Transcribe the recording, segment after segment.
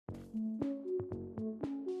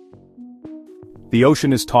The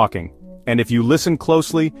ocean is talking, and if you listen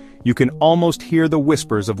closely, you can almost hear the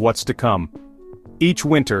whispers of what's to come. Each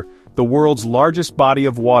winter, the world's largest body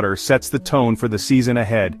of water sets the tone for the season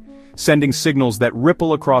ahead, sending signals that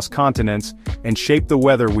ripple across continents and shape the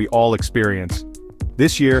weather we all experience.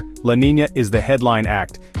 This year, La Niña is the headline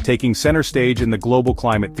act, taking center stage in the global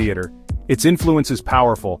climate theater. Its influence is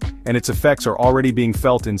powerful, and its effects are already being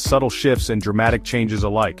felt in subtle shifts and dramatic changes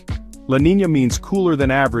alike. La Niña means cooler than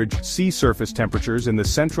average sea surface temperatures in the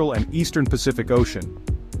central and eastern Pacific Ocean.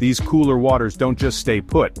 These cooler waters don't just stay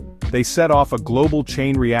put, they set off a global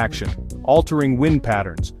chain reaction, altering wind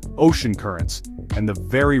patterns, ocean currents, and the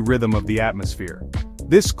very rhythm of the atmosphere.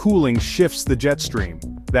 This cooling shifts the jet stream,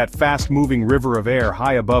 that fast-moving river of air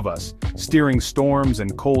high above us, steering storms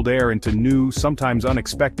and cold air into new, sometimes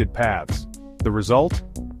unexpected paths. The result?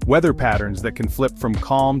 Weather patterns that can flip from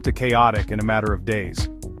calm to chaotic in a matter of days.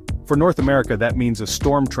 For North America, that means a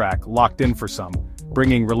storm track locked in for some,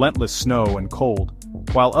 bringing relentless snow and cold,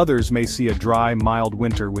 while others may see a dry, mild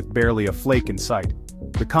winter with barely a flake in sight.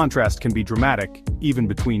 The contrast can be dramatic, even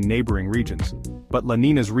between neighboring regions. But La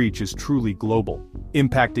Niña's reach is truly global,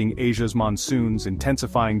 impacting Asia's monsoons,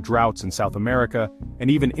 intensifying droughts in South America, and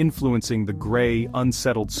even influencing the gray,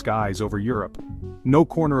 unsettled skies over Europe. No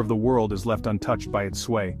corner of the world is left untouched by its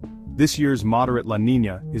sway. This year's moderate La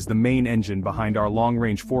Niña is the main engine behind our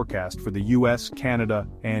long-range forecast for the US, Canada,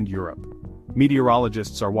 and Europe.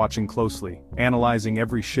 Meteorologists are watching closely, analyzing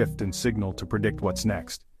every shift and signal to predict what's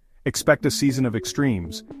next. Expect a season of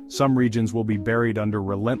extremes. Some regions will be buried under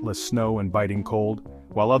relentless snow and biting cold,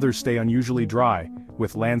 while others stay unusually dry,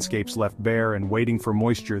 with landscapes left bare and waiting for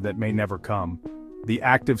moisture that may never come. The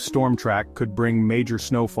active storm track could bring major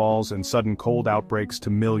snowfalls and sudden cold outbreaks to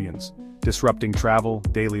millions, disrupting travel,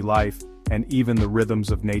 daily life, and even the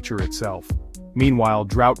rhythms of nature itself. Meanwhile,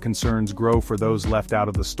 drought concerns grow for those left out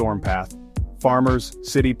of the storm path. Farmers,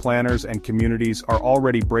 city planners, and communities are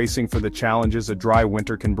already bracing for the challenges a dry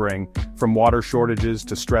winter can bring, from water shortages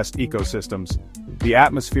to stressed ecosystems. The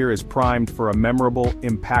atmosphere is primed for a memorable,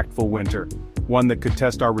 impactful winter, one that could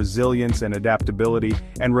test our resilience and adaptability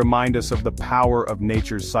and remind us of the power of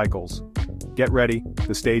nature's cycles. Get ready,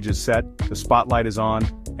 the stage is set, the spotlight is on,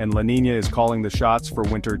 and La Niña is calling the shots for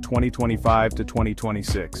winter 2025 to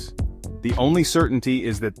 2026. The only certainty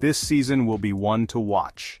is that this season will be one to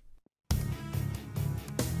watch.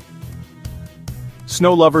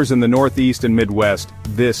 Snow lovers in the Northeast and Midwest,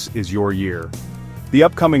 this is your year. The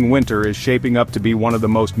upcoming winter is shaping up to be one of the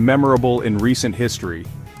most memorable in recent history,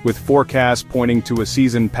 with forecasts pointing to a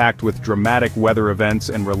season packed with dramatic weather events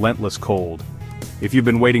and relentless cold. If you've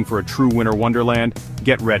been waiting for a true winter wonderland,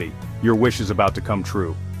 get ready, your wish is about to come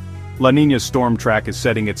true. La Niña's storm track is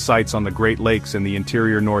setting its sights on the Great Lakes in the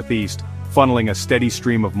interior Northeast, funneling a steady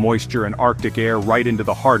stream of moisture and Arctic air right into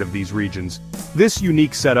the heart of these regions. This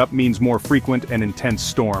unique setup means more frequent and intense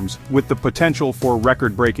storms, with the potential for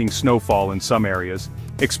record-breaking snowfall in some areas.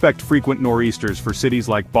 Expect frequent nor'easters for cities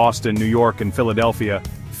like Boston, New York, and Philadelphia.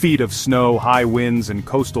 Feet of snow, high winds, and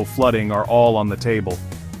coastal flooding are all on the table.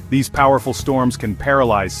 These powerful storms can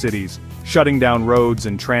paralyze cities, shutting down roads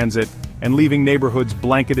and transit, and leaving neighborhoods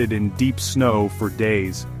blanketed in deep snow for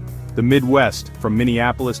days. The Midwest, from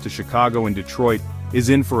Minneapolis to Chicago and Detroit, is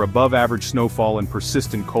in for above-average snowfall and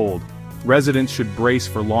persistent cold. Residents should brace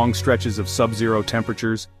for long stretches of sub-zero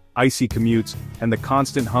temperatures, icy commutes, and the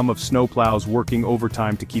constant hum of snowplows working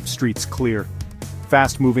overtime to keep streets clear.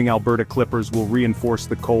 Fast-moving Alberta clippers will reinforce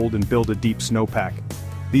the cold and build a deep snowpack.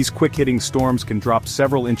 These quick-hitting storms can drop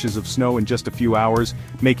several inches of snow in just a few hours,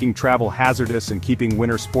 making travel hazardous and keeping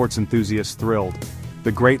winter sports enthusiasts thrilled.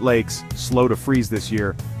 The Great Lakes, slow to freeze this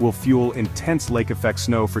year, will fuel intense lake-effect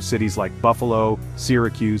snow for cities like Buffalo,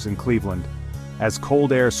 Syracuse, and Cleveland. As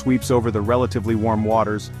cold air sweeps over the relatively warm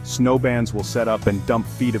waters, snowbands will set up and dump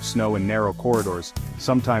feet of snow in narrow corridors,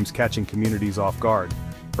 sometimes catching communities off guard.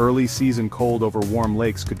 Early season cold over warm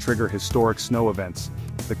lakes could trigger historic snow events.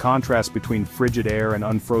 The contrast between frigid air and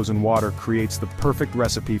unfrozen water creates the perfect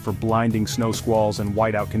recipe for blinding snow squalls and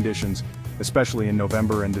whiteout conditions, especially in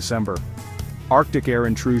November and December. Arctic air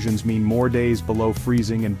intrusions mean more days below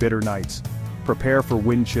freezing and bitter nights. Prepare for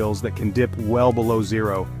wind chills that can dip well below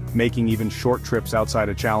zero, making even short trips outside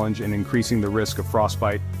a challenge and increasing the risk of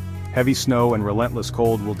frostbite. Heavy snow and relentless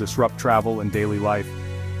cold will disrupt travel and daily life.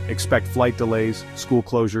 Expect flight delays, school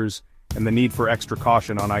closures, and the need for extra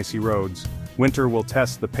caution on icy roads. Winter will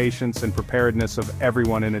test the patience and preparedness of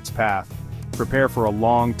everyone in its path. Prepare for a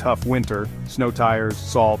long, tough winter. Snow tires,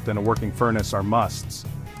 salt, and a working furnace are musts.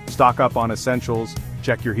 Stock up on essentials,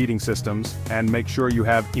 check your heating systems, and make sure you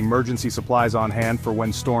have emergency supplies on hand for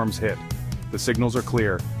when storms hit. The signals are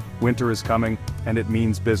clear. Winter is coming, and it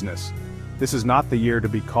means business. This is not the year to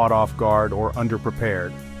be caught off guard or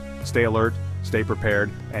underprepared. Stay alert, stay prepared,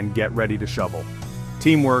 and get ready to shovel.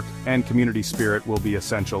 Teamwork and community spirit will be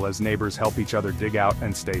essential as neighbors help each other dig out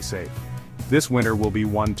and stay safe. This winter will be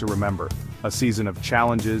one to remember, a season of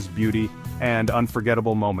challenges, beauty, and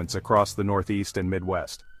unforgettable moments across the Northeast and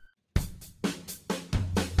Midwest.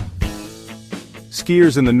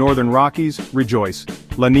 Skiers in the Northern Rockies, rejoice.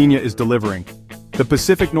 La Niña is delivering. The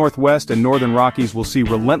Pacific Northwest and Northern Rockies will see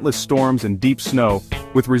relentless storms and deep snow,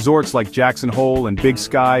 with resorts like Jackson Hole and Big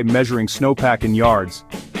Sky measuring snowpack in yards.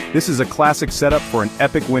 This is a classic setup for an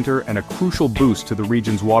epic winter and a crucial boost to the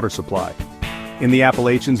region's water supply. In the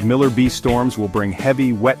Appalachians, Miller B storms will bring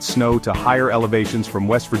heavy, wet snow to higher elevations from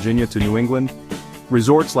West Virginia to New England.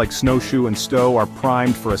 Resorts like Snowshoe and Stowe are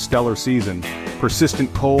primed for a stellar season.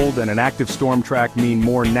 Persistent cold and an active storm track mean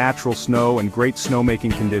more natural snow and great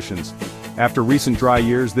snowmaking conditions. After recent dry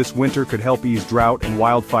years, this winter could help ease drought and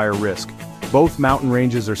wildfire risk. Both mountain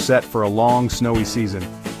ranges are set for a long, snowy season,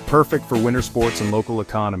 perfect for winter sports and local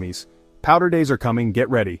economies. Powder days are coming, get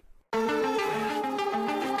ready.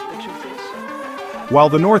 While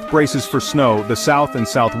the north braces for snow, the south and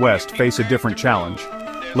southwest face a different challenge.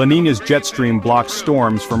 La Niña's jet stream blocks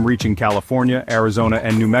storms from reaching California, Arizona,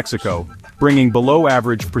 and New Mexico, bringing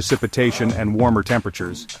below-average precipitation and warmer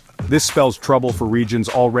temperatures. This spells trouble for regions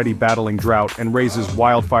already battling drought and raises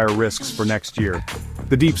wildfire risks for next year.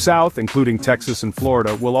 The Deep South, including Texas and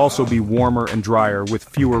Florida, will also be warmer and drier with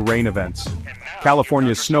fewer rain events.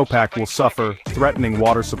 California's snowpack will suffer, threatening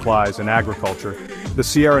water supplies and agriculture. The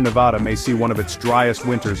Sierra Nevada may see one of its driest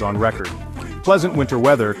winters on record. Pleasant winter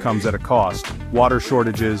weather comes at a cost: water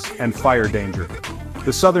shortages and fire danger.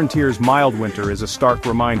 The Southern Tier's mild winter is a stark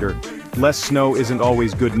reminder. Less snow isn't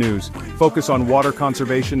always good news. Focus on water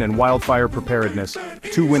conservation and wildfire preparedness.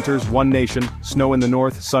 2 winters, 1 nation, snow in the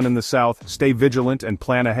north, sun in the south. Stay vigilant and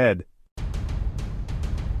plan ahead.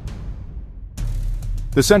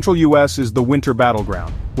 The central U.S. is the winter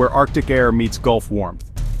battleground, where Arctic air meets Gulf warmth.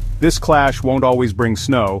 This clash won't always bring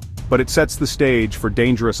snow, but it sets the stage for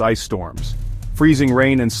dangerous ice storms. Freezing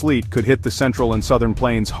rain and sleet could hit the central and southern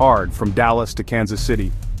plains hard from Dallas to Kansas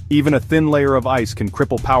City. Even a thin layer of ice can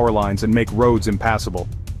cripple power lines and make roads impassable.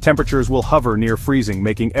 Temperatures will hover near freezing,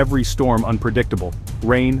 making every storm unpredictable.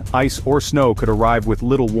 Rain, ice, or snow could arrive with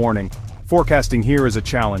little warning. Forecasting here is a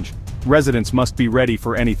challenge. Residents must be ready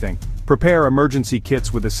for anything. Prepare emergency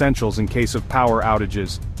kits with essentials in case of power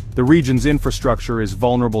outages. The region's infrastructure is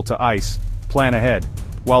vulnerable to ice. Plan ahead.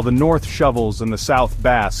 While the north shovels and the south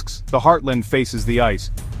basks, the heartland faces the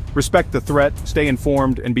ice. Respect the threat, stay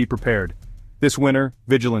informed, and be prepared. This winter,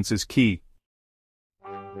 vigilance is key.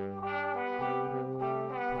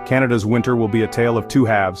 Canada's winter will be a tale of 2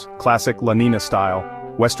 halves, classic La Niña style.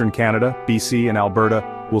 Western Canada, BC, and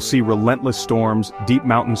Alberta will see relentless storms, deep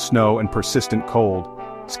mountain snow, and persistent cold.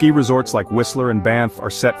 Ski resorts like Whistler and Banff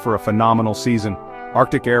are set for a phenomenal season.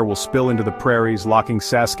 Arctic air will spill into the prairies, locking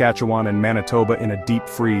Saskatchewan and Manitoba in a deep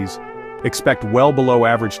freeze. Expect well below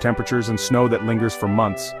average temperatures and snow that lingers for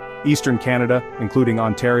months. Eastern Canada, including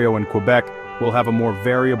Ontario and Quebec, will have a more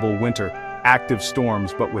variable winter, active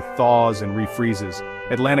storms but with thaws and refreezes.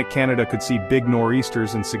 Atlantic Canada could see big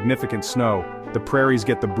nor'easters and significant snow. The prairies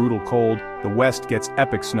get the brutal cold, the west gets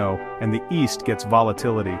epic snow, and the east gets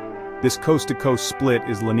volatility. This coast-to-coast split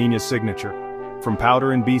is La Niña's signature. From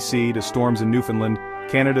powder in BC to storms in Newfoundland,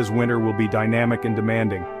 Canada's winter will be dynamic and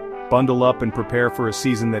demanding. Bundle up and prepare for a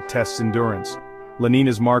season that tests endurance. La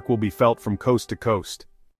Niña's mark will be felt from coast to coast.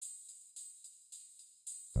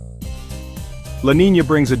 La Niña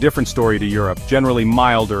brings a different story to Europe, generally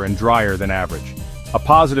milder and drier than average. A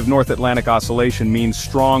positive North Atlantic oscillation means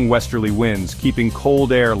strong westerly winds, keeping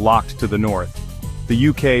cold air locked to the north. The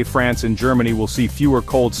UK, France, and Germany will see fewer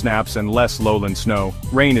cold snaps and less lowland snow.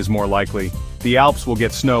 Rain is more likely. The Alps will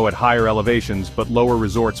get snow at higher elevations, but lower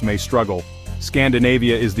resorts may struggle.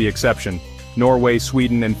 Scandinavia is the exception. Norway,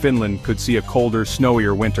 Sweden, and Finland could see a colder,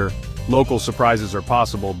 snowier winter. Local surprises are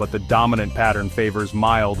possible, but the dominant pattern favors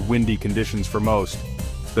mild, windy conditions for most.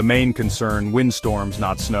 The main concern, windstorms,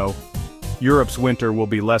 not snow. Europe's winter will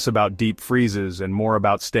be less about deep freezes and more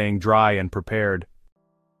about staying dry and prepared.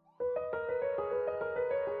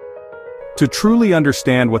 To truly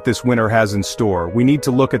understand what this winter has in store, we need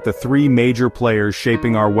to look at the 3 major players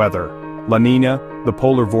shaping our weather: La Niña, the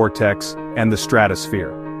polar vortex, and the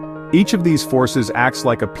stratosphere. Each of these forces acts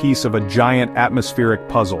like a piece of a giant atmospheric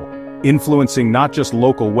puzzle, influencing not just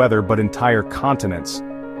local weather but entire continents.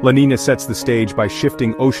 La Niña sets the stage by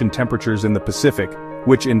shifting ocean temperatures in the Pacific,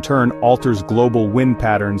 which in turn alters global wind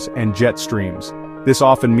patterns and jet streams. This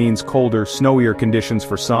often means colder, snowier conditions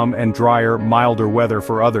for some and drier, milder weather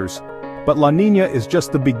for others. But La Niña is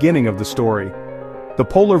just the beginning of the story. The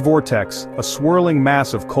polar vortex, a swirling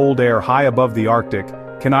mass of cold air high above the Arctic,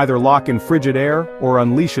 can either lock in frigid air or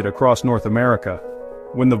unleash it across North America.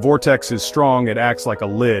 When the vortex is strong, it acts like a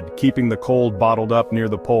lid, keeping the cold bottled up near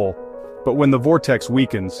the pole. But when the vortex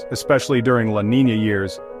weakens, especially during La Niña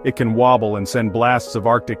years, it can wobble and send blasts of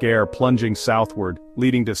Arctic air plunging southward,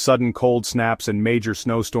 leading to sudden cold snaps and major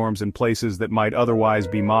snowstorms in places that might otherwise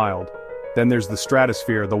be mild. Then there's the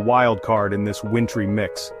stratosphere, the wild card in this wintry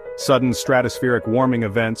mix. Sudden stratospheric warming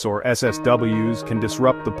events, or SSWs, can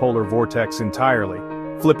disrupt the polar vortex entirely,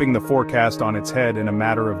 flipping the forecast on its head in a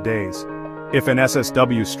matter of days. If an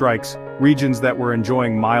SSW strikes, regions that were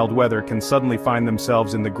enjoying mild weather can suddenly find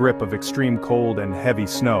themselves in the grip of extreme cold and heavy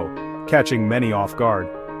snow, catching many off guard.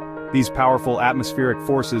 These powerful atmospheric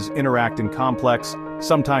forces interact in complex,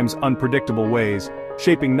 sometimes unpredictable ways,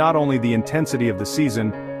 shaping not only the intensity of the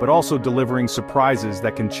season, but also delivering surprises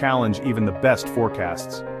that can challenge even the best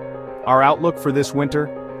forecasts. Our outlook for this winter?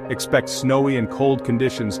 Expect snowy and cold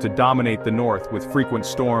conditions to dominate the north with frequent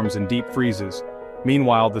storms and deep freezes.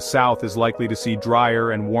 Meanwhile, the south is likely to see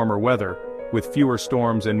drier and warmer weather, with fewer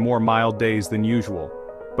storms and more mild days than usual.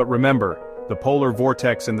 But remember, the polar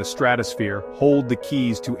vortex and the stratosphere hold the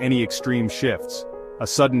keys to any extreme shifts. A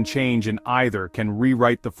sudden change in either can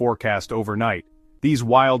rewrite the forecast overnight. These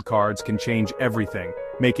wild cards can change everything,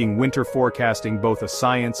 making winter forecasting both a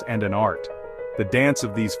science and an art. The dance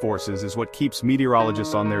of these forces is what keeps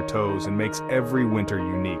meteorologists on their toes and makes every winter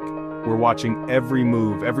unique. We're watching every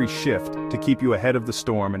move, every shift, to keep you ahead of the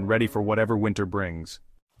storm and ready for whatever winter brings.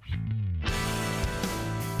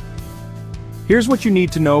 Here's what you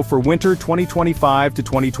need to know for winter 2025 to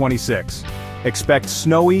 2026. Expect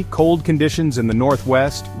snowy, cold conditions in the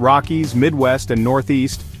Northwest, Rockies, Midwest, and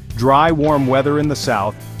Northeast, dry, warm weather in the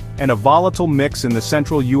South, and a volatile mix in the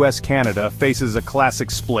central US-Canada faces a classic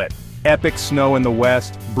split. Epic snow in the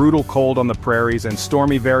west, brutal cold on the prairies, and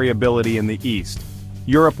stormy variability in the east.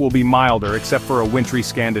 Europe will be milder except for a wintry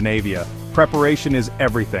Scandinavia. Preparation is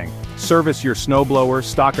everything. Service your snowblower,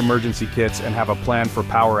 stock emergency kits, and have a plan for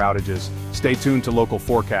power outages. Stay tuned to local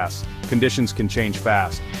forecasts. Conditions can change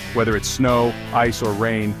fast. Whether it's snow, ice, or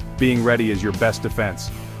rain, being ready is your best defense.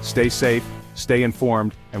 Stay safe, stay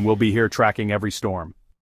informed, and we'll be here tracking every storm.